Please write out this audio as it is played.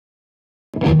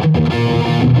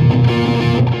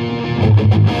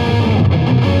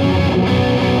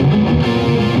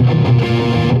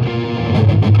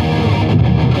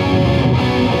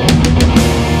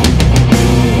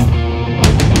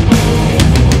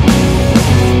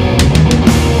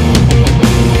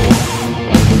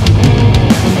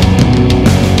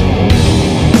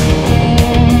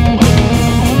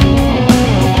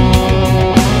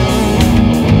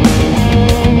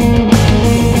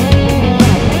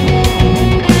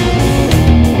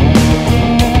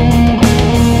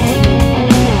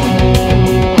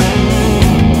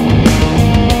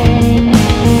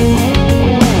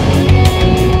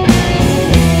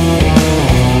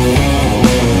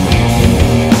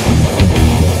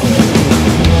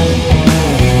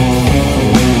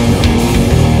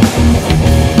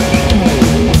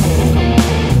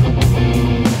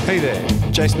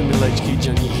Jason the Middle-Aged Gear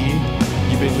Junkie here.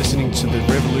 You've been listening to the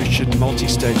Revolution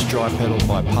multi-stage dry pedal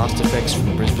by Pastfx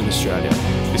from Brisbane, Australia.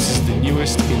 This is the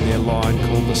newest in their line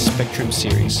called the Spectrum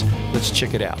series. Let's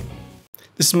check it out.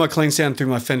 This is my clean sound through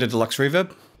my Fender Deluxe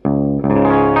Reverb.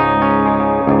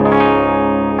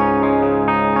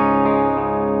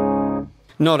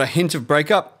 Not a hint of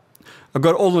breakup. I've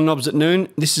got all the knobs at noon.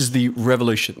 This is the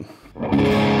Revolution.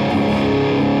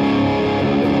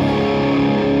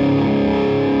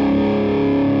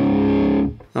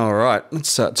 All right,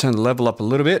 let's turn the level up a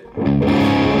little bit.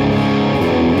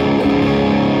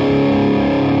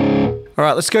 All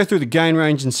right, let's go through the gain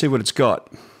range and see what it's got.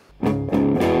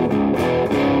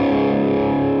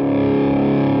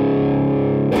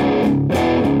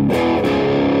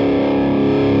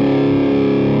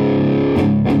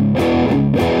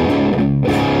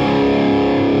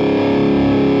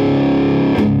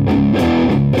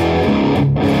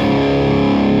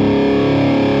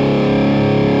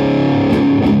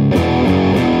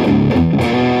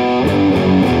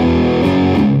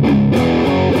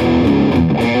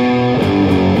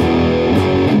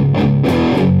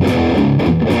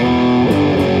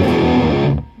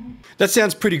 That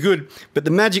sounds pretty good, but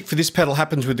the magic for this pedal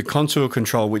happens with the contour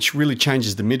control, which really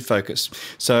changes the mid focus.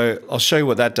 So I'll show you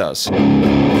what that does.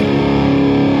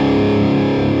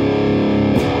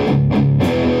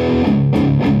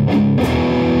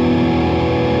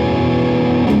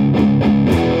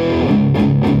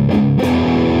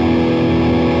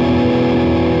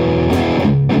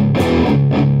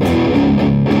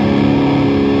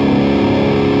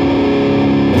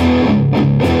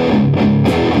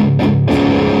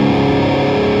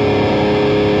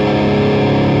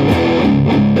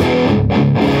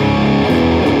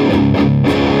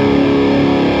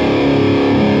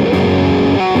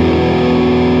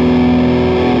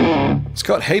 It's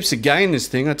got heaps of gain, this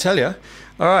thing, I tell you.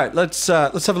 All right, let's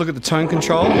have a look at the tone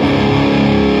control.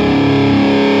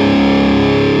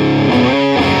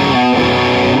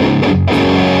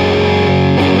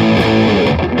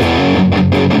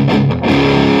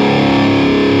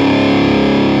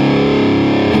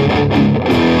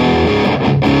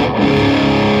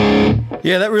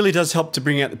 Yeah, that really does help to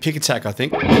bring out the pick attack, I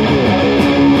think.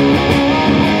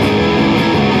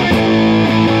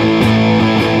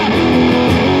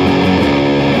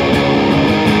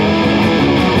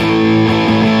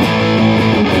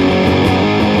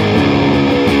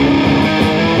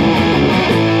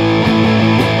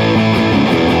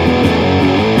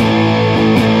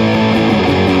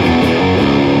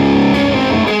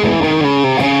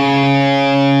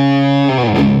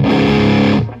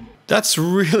 That's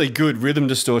really good rhythm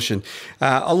distortion.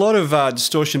 A lot of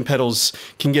distortion pedals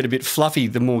can get a bit fluffy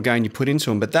the more gain you put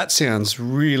into them, but that sounds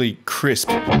really crisp.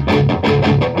 We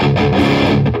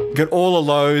get all the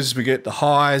lows, we get the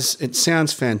highs. It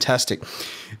sounds fantastic.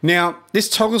 Now, this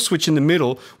toggle switch in the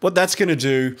middle, what that's going to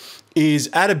do is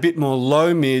add a bit more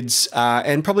low mids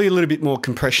and probably a little bit more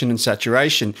compression and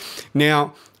saturation.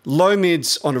 Now, low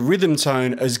mids on a rhythm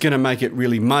tone is going to make it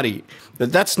really muddy,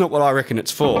 but that's not what I reckon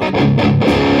it's for.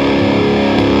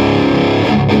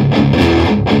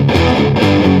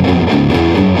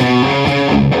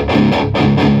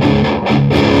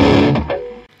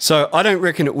 So I don't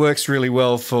reckon it works really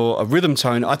well for a rhythm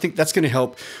tone. I think that's going to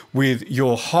help with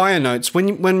your higher notes.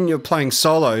 When you're playing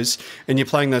solos and you're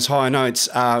playing those higher notes,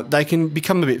 they can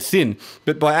become a bit thin.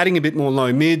 But by adding a bit more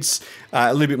low mids,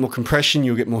 a little bit more compression,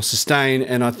 you'll get more sustain,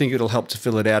 and I think it'll help to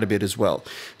fill it out a bit as well.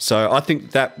 So I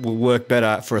think that will work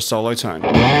better for a solo tone.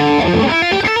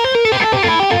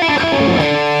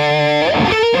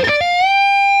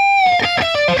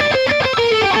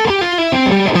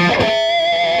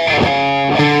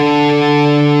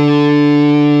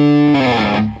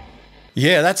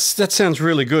 Yeah, Yeah, that sounds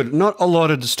really good. Not a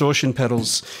lot of distortion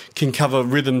pedals can cover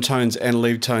rhythm tones and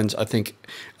lead tones, I think,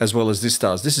 as well as this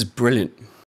does. This is brilliant.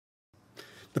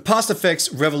 The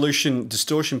Pastfx Revolution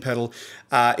distortion pedal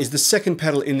is the second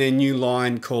pedal in their new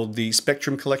line called the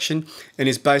Spectrum Collection, and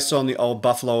is based on the old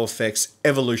Buffalo Effects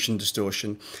Evolution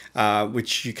distortion,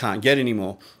 which you can't get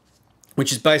anymore,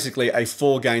 which is basically a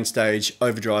 4-gain stage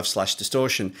overdrive /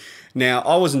 distortion. Now,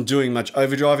 I wasn't doing much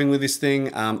overdriving with this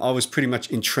thing. I was pretty much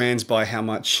entranced by how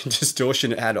much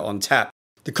distortion it had on tap.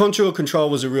 The contour control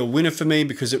was a real winner for me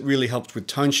because it really helped with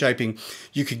tone shaping.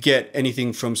 You could get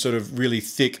anything from sort of really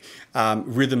thick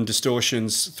rhythm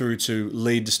distortions through to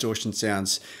lead distortion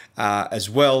sounds as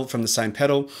well from the same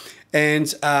pedal.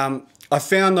 And I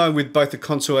found though with both the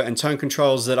contour and tone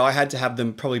controls that I had to have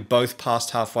them probably both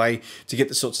past halfway to get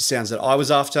the sorts of sounds that I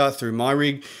was after through my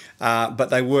rig,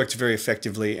 but they worked very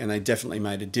effectively and they definitely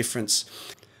made a difference.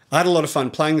 I had a lot of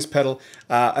fun playing this pedal,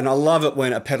 and I love it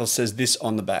when a pedal says this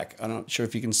on the back. I'm not sure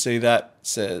if you can see that. It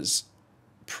says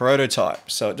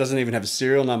prototype, so it doesn't even have a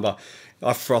serial number.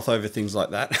 I froth over things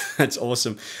like that. That's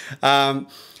awesome.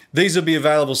 These will be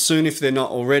available soon if they're not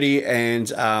already,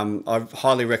 and I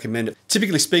highly recommend it.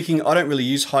 Typically speaking, I don't really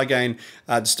use high gain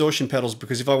distortion pedals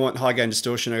because if I want high gain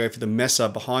distortion, I go for the Mesa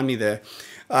behind me there.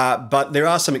 But there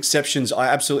are some exceptions. I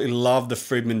absolutely love the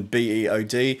Friedman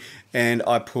BEOD, and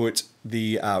I put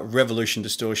the Revolution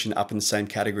distortion up in the same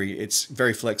category. It's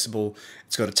very flexible,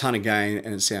 it's got a ton of gain,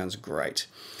 and it sounds great.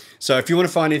 So if you want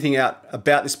to find anything out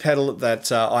about this pedal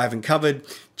that I haven't covered,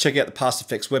 check out the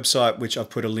Pastfx website, which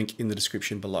I've put a link in the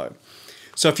description below.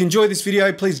 So if you enjoyed this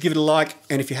video, please give it a like,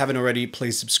 and if you haven't already,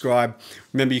 please subscribe.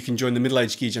 Remember, you can join the Middle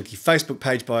Aged Gear Junkie Facebook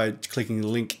page by clicking the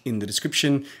link in the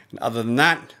description. And other than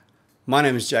that, my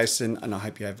name is Jason, and I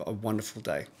hope you have a wonderful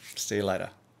day. See you later.